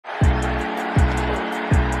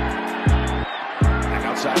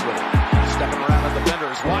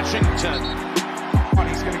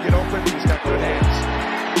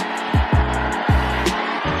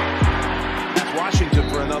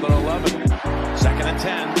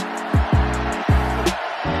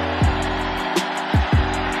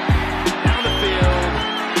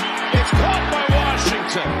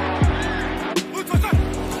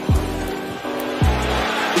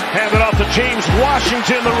James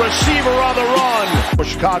Washington, the receiver on the run. For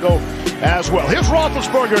Chicago as well. Here's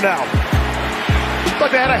Roethlisberger now.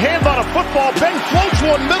 But they had a hand on a football. Ben floats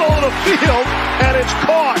one middle of the field, and it's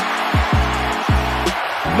caught.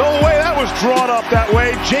 No way that was drawn up that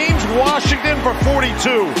way. James Washington for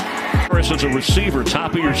 42. As a receiver,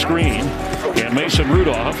 top of your screen, and Mason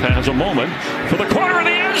Rudolph has a moment for the corner of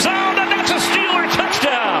the end zone, and that's a Steeler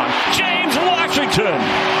touchdown. James Washington.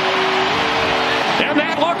 And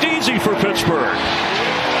that looked easy for Pittsburgh.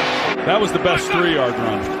 That was the best 3-yard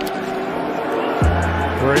run.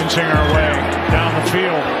 We're inching our way down the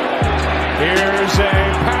field. Here's a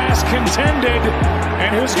pass contended,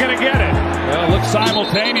 and who's going to get it? Well, it looks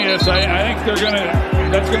simultaneous. I think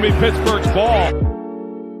that's going to be Pittsburgh's ball.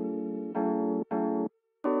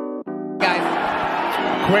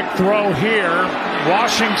 Quick throw here.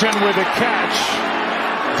 Washington with a catch.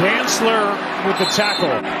 Dantzler with the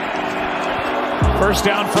tackle. First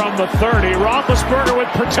down from the 30. Roethlisberger with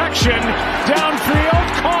protection. Downfield,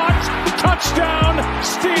 caught. Touchdown,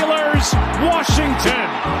 Steelers, Washington.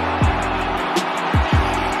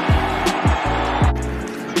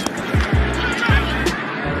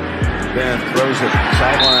 Ben throws it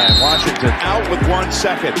sideline. Washington out with 1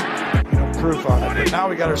 second. Proof on it, but now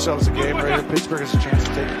we got ourselves a game right here. Pittsburgh has a chance to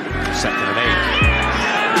take it. 2nd and 8.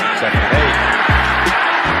 2nd and 8.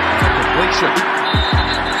 Completion.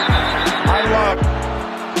 High lob.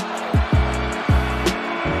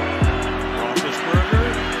 Roethlisberger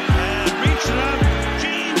and reaching up.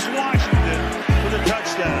 James Washington for the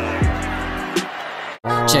touchdown.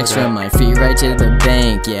 Checks from my feet right to the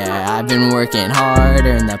bank, yeah. I've been working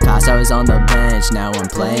harder. In the past I was on the bench, now I'm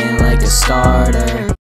playing like a starter.